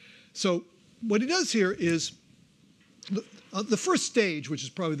 So what he does here is, the first stage, which is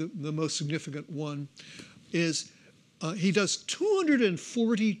probably the most significant one, is he does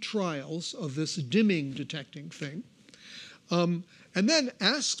 240 trials of this dimming detecting thing, and then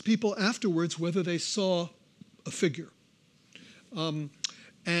asks people afterwards whether they saw a figure.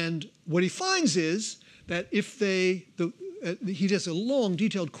 And what he finds is that if he does a long,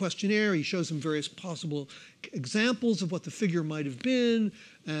 detailed questionnaire. He shows them various possible examples of what the figure might have been.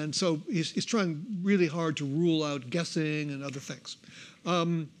 And so he's trying really hard to rule out guessing and other things.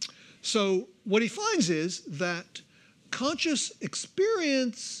 So what he finds is that conscious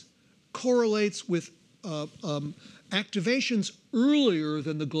experience correlates with activations earlier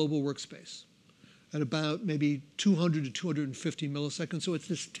than the global workspace. at about maybe 200 to 250 milliseconds. So it's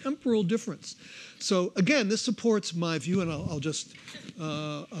this temporal difference. So again, this supports my view, and I'll just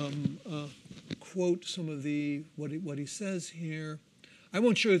quote some of what he says here. I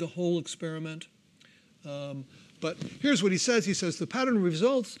won't show you the whole experiment, but here's what he says. He says the pattern of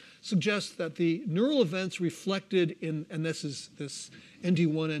results suggests that the neural events reflected in, and this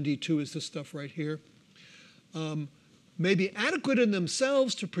ND1, ND2 is this stuff right here, may be adequate in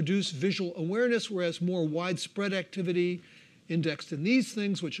themselves to produce visual awareness, whereas more widespread activity indexed in these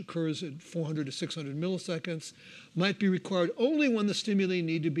things, which occurs at 400 to 600 milliseconds, might be required only when the stimuli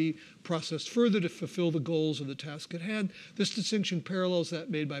need to be processed further to fulfill the goals of the task at hand. This distinction parallels that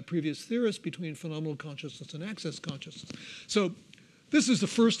made by previous theorists between phenomenal consciousness and access consciousness. So this is the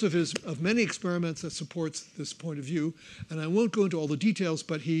first of many experiments that supports this point of view, and I won't go into all the details,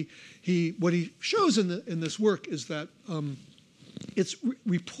 but what he shows in this work is that it's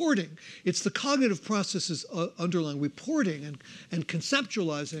reporting. It's the cognitive processes underlying reporting and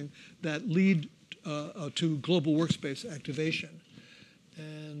conceptualizing that lead to global workspace activation.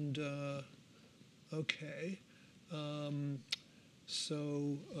 And okay,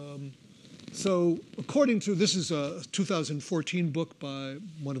 so according to, this is a 2014 book by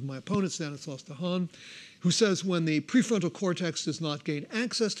one of my opponents, Stanislaus Dehaene, who says when the prefrontal cortex does not gain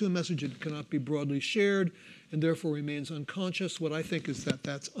access to a message, it cannot be broadly shared and therefore remains unconscious. What I think is that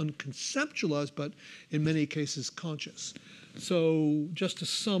that's unconceptualized, but in many cases conscious. So just to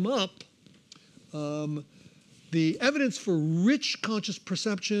sum up, the evidence for rich conscious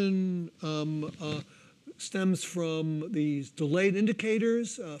perception stems from these delayed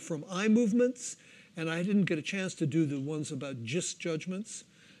indicators, from eye movements, and I didn't get a chance to do the ones about gist judgments.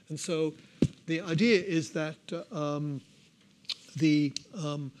 And so the idea is that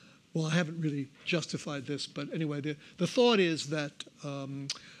well, I haven't really justified this, but anyway, the thought is that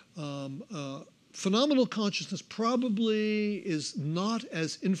phenomenal consciousness probably is not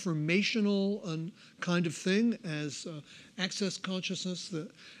as informational a kind of thing as access consciousness,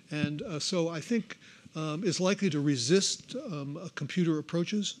 and so I think is likely to resist computer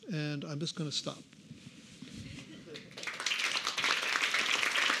approaches, and I'm just going to stop.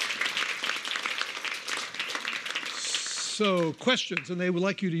 So questions, and they would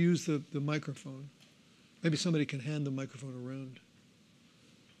like you to use the microphone. Maybe somebody can hand the microphone around.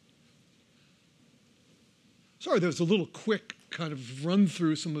 Sorry, there was a little quick kind of run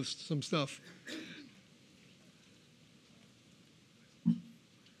through some stuff.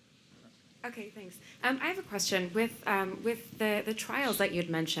 Okay, thanks. I have a question. With the trials that you'd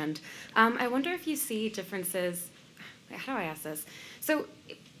mentioned, I wonder if you see differences. How do I ask this? So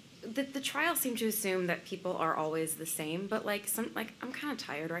the trials seem to assume that people are always the same, but I'm kind of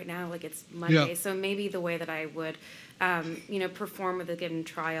tired right now. Like it's Monday, yeah. So maybe the way that I would perform with a given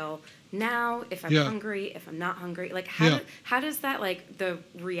trial now, if I'm hungry, if I'm not hungry, like how does that, like the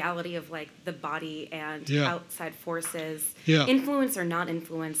reality of like the body and outside forces influence or not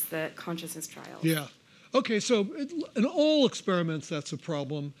influence the consciousness trials? Yeah. Okay, so in all experiments, that's a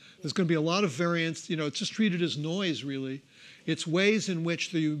problem. There's going to be a lot of variance. It's just treated as noise, really. It's ways in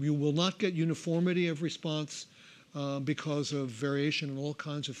which you will not get uniformity of response because of variation and all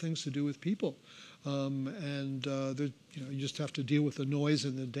kinds of things to do with people. You just have to deal with the noise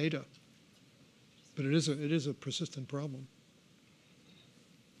in the data. But it is a persistent problem.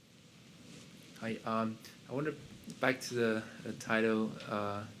 Hi, I wonder, back to the title.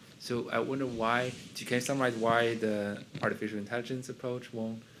 So I wonder why. Can you summarize why the artificial intelligence approach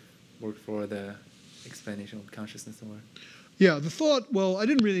won't work for the explanation of consciousness and work? Yeah, the thought. Well, I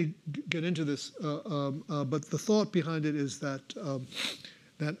didn't really get into this, but the thought behind it is that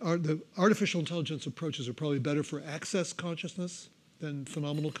the artificial intelligence approaches are probably better for access consciousness than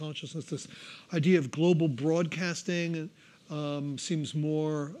phenomenal consciousness. This idea of global broadcasting seems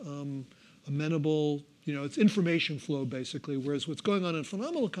more amenable. It's information flow, basically, whereas what's going on in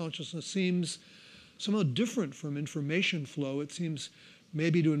phenomenal consciousness seems somehow different from information flow. It seems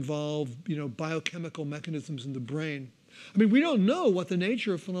maybe to involve, biochemical mechanisms in the brain. I mean, we don't know what the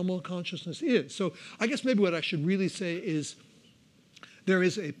nature of phenomenal consciousness is. So I guess maybe what I should really say is there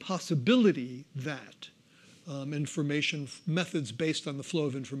is a possibility that information methods based on the flow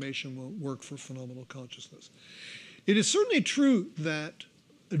of information won't work for phenomenal consciousness. It is certainly true that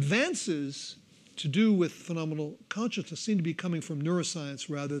advances to do with phenomenal consciousness seem to be coming from neuroscience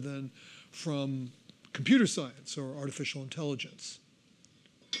rather than from computer science or artificial intelligence.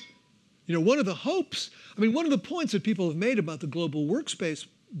 One of the hopes, one of the points that people have made about the global workspace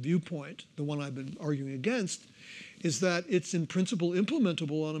viewpoint, the one I've been arguing against, is that it's in principle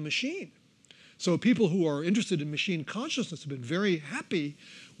implementable on a machine. So people who are interested in machine consciousness have been very happy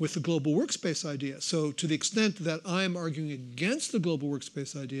with the global workspace idea. So to the extent that I'm arguing against the global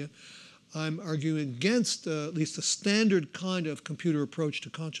workspace idea, I'm arguing against at least a standard kind of computer approach to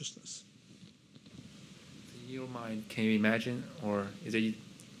consciousness. In your mind, can you imagine, or do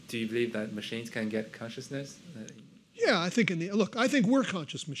you believe that machines can get consciousness? Yeah, I think look, I think we're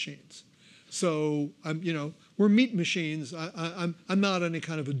conscious machines. So we're meat machines. I'm not any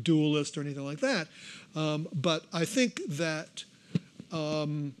kind of a dualist or anything like that. But I think that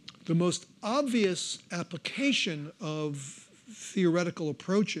the most obvious application of theoretical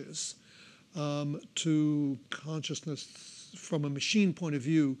approaches to consciousness from a machine point of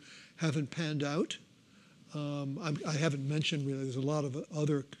view haven't panned out. I haven't mentioned really, there's a lot of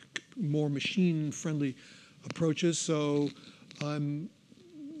other more machine-friendly approaches. So some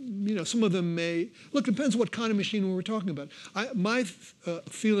of them may, look, it depends what kind of machine we're talking about. My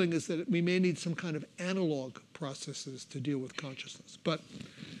feeling is that we may need some kind of analog processes to deal with consciousness. But,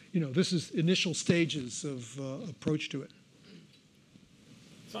 this is initial stages of approach to it.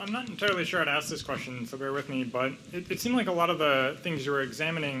 So I'm not entirely sure how to ask this question, so bear with me, but it seemed like a lot of the things you were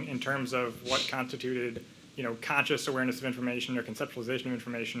examining in terms of what constituted, conscious awareness of information or conceptualization of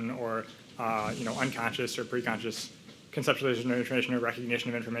information or, unconscious or preconscious conceptualization of information or recognition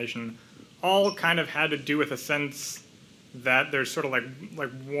of information, all kind of had to do with a sense that there's sort of like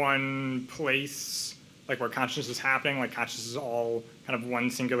one place, like where consciousness is happening, like consciousness is all kind of one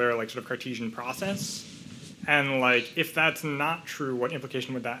singular, like sort of Cartesian process. And like, if that's not true, what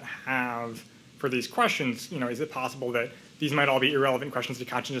implication would that have for these questions? Is it possible that these might all be irrelevant questions to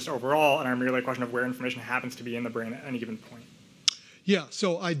consciousness overall and are merely a question of where information happens to be in the brain at any given point? Yeah,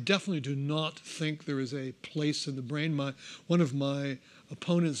 so I definitely do not think there is a place in the brain. One of my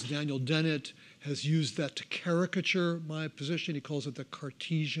opponents, Daniel Dennett, has used that to caricature my position. He calls it the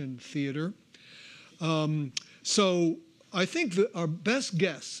Cartesian theater. So I think that our best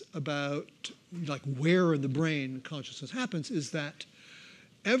guess about where in the brain consciousness happens is that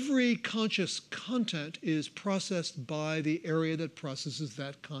every conscious content is processed by the area that processes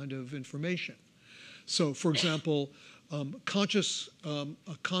that kind of information. So, for example, conscious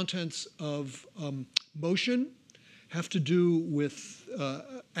contents of motion have to do with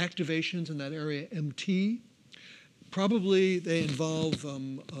activations in that area MT. Probably they involve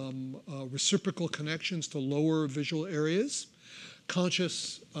reciprocal connections to lower visual areas.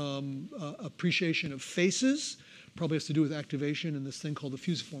 Conscious appreciation of faces probably has to do with activation in this thing called the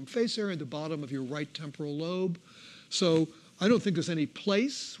fusiform face area at the bottom of your right temporal lobe. So I don't think there's any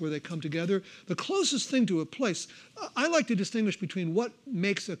place where they come together. The closest thing to a place, I like to distinguish between what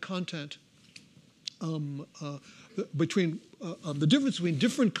makes a content, between the difference between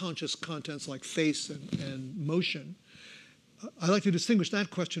different conscious contents like face and motion. I like to distinguish that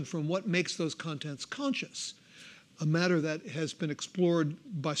question from what makes those contents conscious, a matter that has been explored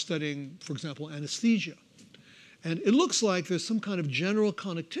by studying, for example, anesthesia. And it looks like there's some kind of general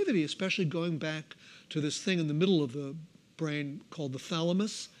connectivity, especially going back to this thing in the middle of the brain called the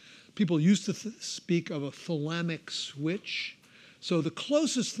thalamus. People used to speak of a thalamic switch. So the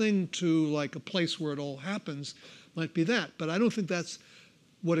closest thing to like a place where it all happens might be that. But I don't think that's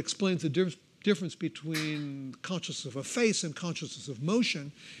what explains the difference between consciousness of a face and consciousness of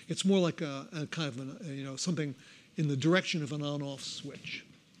motion. It's more like a kind of something in the direction of an on-off switch.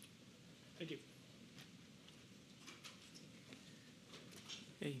 Thank you.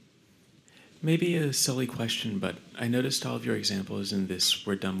 Hey. Maybe a silly question, but I noticed all of your examples in this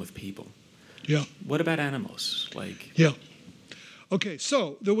were done with people. Yeah. What about animals? Yeah. Okay,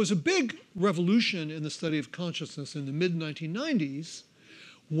 so there was a big revolution in the study of consciousness in the mid-1990s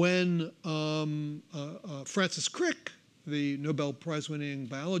when Francis Crick, the Nobel Prize-winning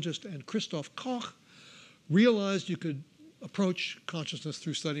biologist, and Christoph Koch realized you could approach consciousness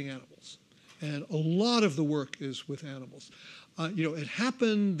through studying animals. And a lot of the work is with animals. It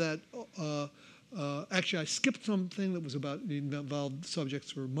happened that, actually I skipped something that was about the involved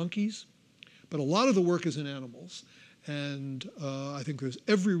subjects were monkeys, but a lot of the work is in animals. And I think there's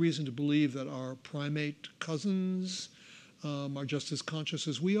every reason to believe that our primate cousins are just as conscious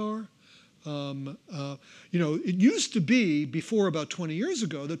as we are. It used to be, before about 20 years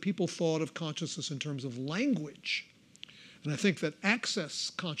ago, that people thought of consciousness in terms of language. And I think that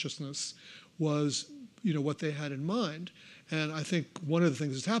access consciousness was, what they had in mind. And I think one of the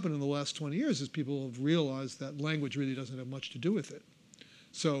things that's happened in the last 20 years is people have realized that language really doesn't have much to do with it.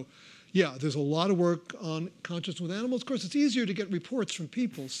 So, yeah, there's a lot of work on consciousness with animals. Of course, it's easier to get reports from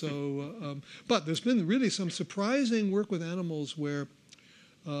people. So, but there's been really some surprising work with animals where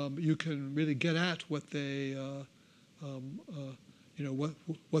you can really get at what they,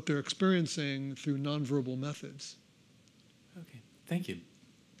 what they're experiencing through nonverbal methods. Okay, thank you.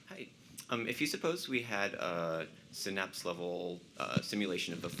 If you suppose we had a synapse level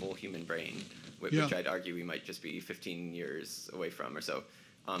simulation of the full human brain, which I'd argue we might just be 15 years away from or so,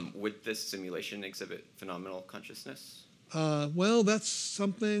 would this simulation exhibit phenomenal consciousness? Well, that's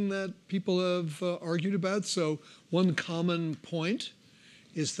something that people have argued about. So one common point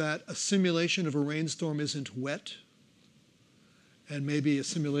is that a simulation of a rainstorm isn't wet, and maybe a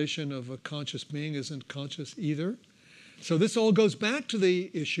simulation of a conscious being isn't conscious either. So this all goes back to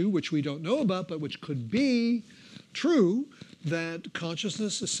the issue, which we don't know about, but which could be true, that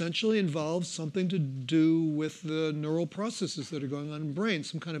consciousness essentially involves something to do with the neural processes that are going on in the brain,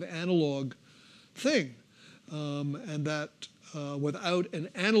 some kind of analog thing. And that without an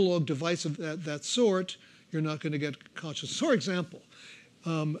analog device of that sort, you're not going to get consciousness. For example,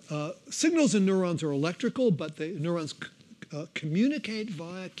 signals in neurons are electrical, but the neurons communicate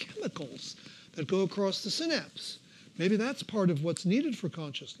via chemicals that go across the synapse. Maybe that's part of what's needed for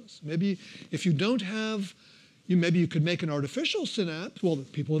consciousness. Maybe if you don't have, maybe you could make an artificial synapse. Well,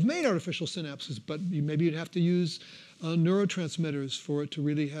 people have made artificial synapses, but maybe you'd have to use neurotransmitters for it to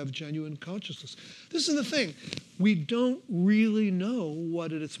really have genuine consciousness. This is the thing. We don't really know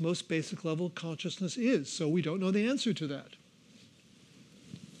what at its most basic level consciousness is, so we don't know the answer to that.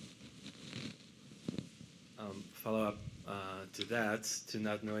 Follow up to that, to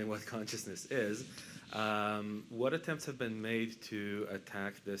not knowing what consciousness is. What attempts have been made to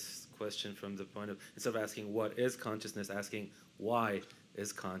attack this question from the point of, instead of asking what is consciousness, asking why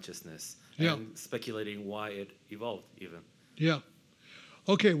is consciousness, and speculating why it evolved even? Yeah.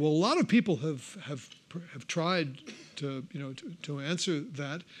 Okay. Well, a lot of people have tried to to answer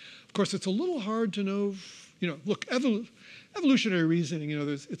that. Of course, it's a little hard to know. Look, evolutionary reasoning.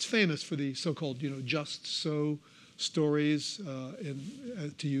 It's famous for the so-called just so stories,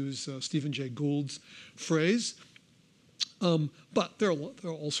 to use Stephen Jay Gould's phrase. But there are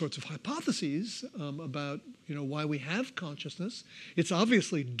all sorts of hypotheses about why we have consciousness. It's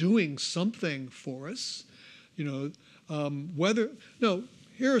obviously doing something for us. Here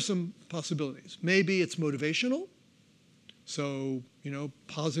are some possibilities. Maybe it's motivational. So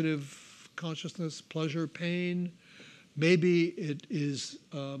positive consciousness, pleasure, pain. Maybe it is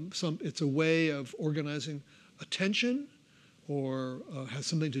it's a way of organizing attention, or has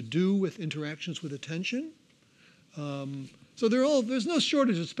something to do with interactions with attention. So there's no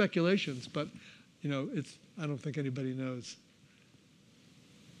shortage of speculations, but I don't think anybody knows.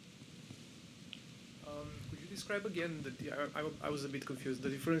 Could you describe again I was a bit confused, the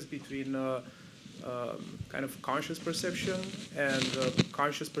difference between kind of conscious perception and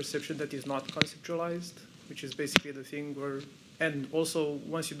conscious perception that is not conceptualized, which is basically the thing where, and also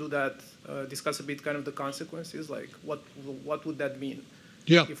once you do that, discuss a bit kind of the consequences, like what would that mean?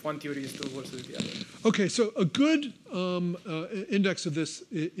 Yeah. If one theory is true versus the other. Okay, so a good index of this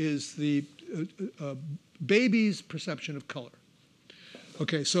is the baby's perception of color.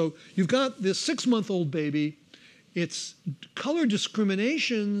 Okay, so you've got this 6-month-old baby. Its color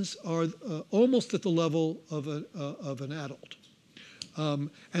discriminations are almost at the level of an adult. And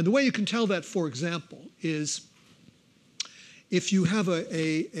the way you can tell that, for example, is if you have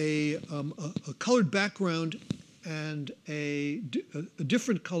a colored background and a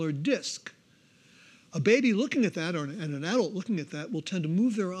different colored disc, a baby looking at that and an adult looking at that will tend to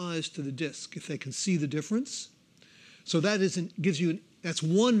move their eyes to the disc if they can see the difference. So that's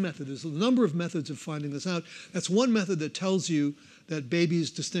one method. There's a number of methods of finding this out. That's one method that tells you that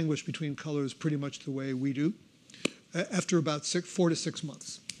babies distinguish between colors pretty much the way we do after about 4 to 6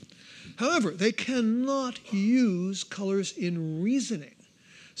 months. However, they cannot use colors in reasoning.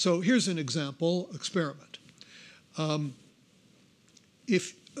 So here's an experiment.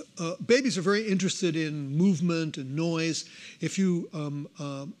 If babies are very interested in movement and noise, if you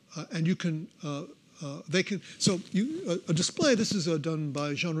and you can they can, so a display, this is done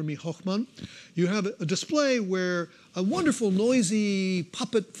by Jean-Remy Hochmann. You have a display where a wonderful noisy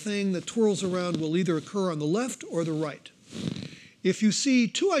puppet thing that twirls around will either occur on the left or the right. If you see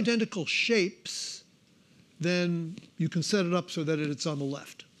two identical shapes, then you can set it up so that it's on the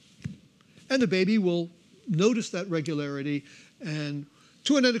left. And the baby will notice that regularity, and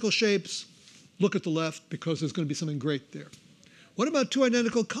two identical shapes, look at the left because there's going to be something great there. What about two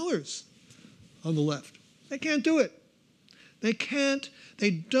identical colors on the left? They can't do it.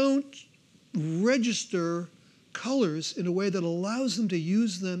 They don't register colors in a way that allows them to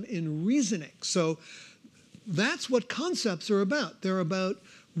use them in reasoning. So that's what concepts are about. They're about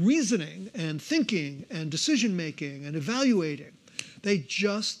reasoning and thinking and decision making and evaluating. They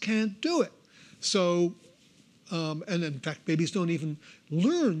just can't do it. So, and in fact, babies don't even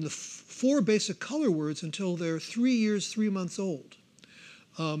learn the 4 basic color words until they're 3 years, 3 months old.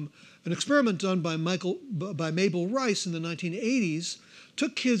 An experiment done by Mabel Rice in the 1980s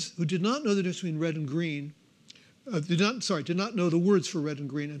took kids who did not know the difference between red and green, did not know the words for red and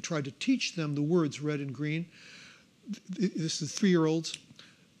green, and tried to teach them the words red and green. This is 3-year-olds.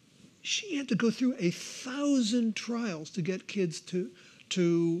 She had to go through 1,000 trials to get kids to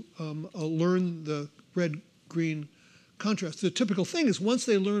learn the red-green contrast. The typical thing is once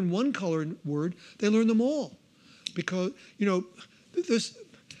they learn one color word, they learn them all. Because,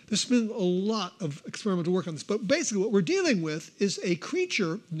 there's been a lot of experimental work on this. But basically what we're dealing with is a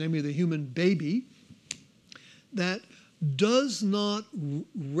creature, namely the human baby, that does not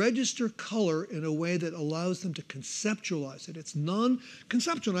register color in a way that allows them to conceptualize it. It's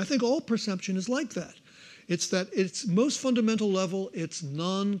non-conceptual. And I think all perception is like that. It's that its most fundamental level, it's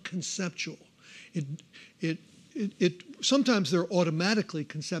non-conceptual. Sometimes they're automatically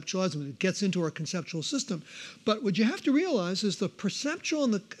conceptualized when it gets into our conceptual system. But what you have to realize is the perceptual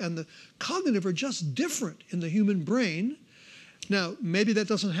and the cognitive are just different in the human brain. Now, maybe that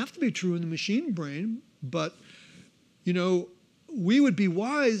doesn't have to be true in the machine brain, but we would be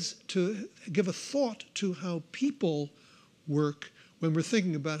wise to give a thought to how people work when we're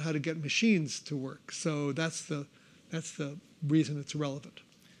thinking about how to get machines to work. So that's the reason it's relevant.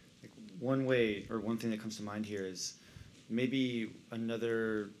 One way, or one thing that comes to mind here is maybe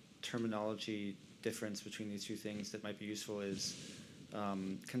another terminology difference between these two things that might be useful is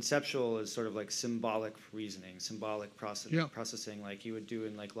conceptual is sort of like symbolic reasoning, symbolic processing, like you would do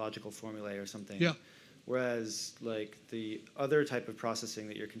in like logical formulae or something. Yeah. Whereas like the other type of processing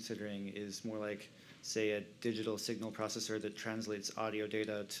that you're considering is more like, say, a digital signal processor that translates audio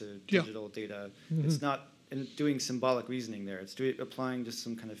data to digital data. Mm-hmm. It's not doing symbolic reasoning there. It's applying just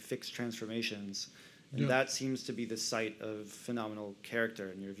some kind of fixed transformations. And that seems to be the site of phenomenal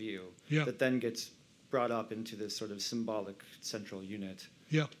character in your view. Yeah. That then gets brought up into this sort of symbolic central unit.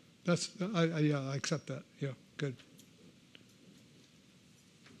 Yeah, I accept that. Yeah, good.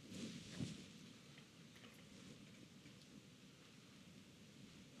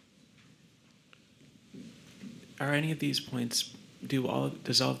 Are any of these points,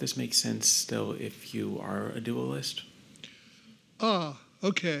 does all of this make sense still if you are a dualist?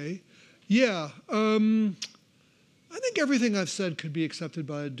 Okay. Yeah. I think everything I've said could be accepted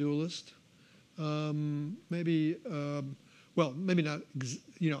by a dualist. Maybe not.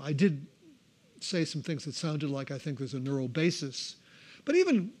 I did say some things that sounded like I think there's a neural basis. But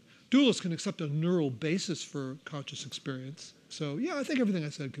even dualists can accept a neural basis for conscious experience. So, yeah, I think everything I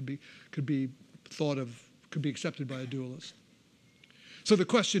said could be accepted by a dualist. So the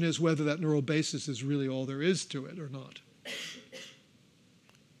question is whether that neural basis is really all there is to it or not.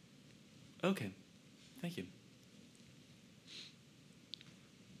 Okay. Thank you.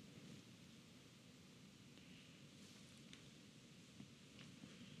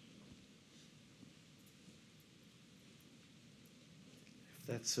 If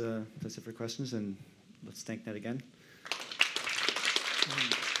that's it for questions, and let's thank Ned again.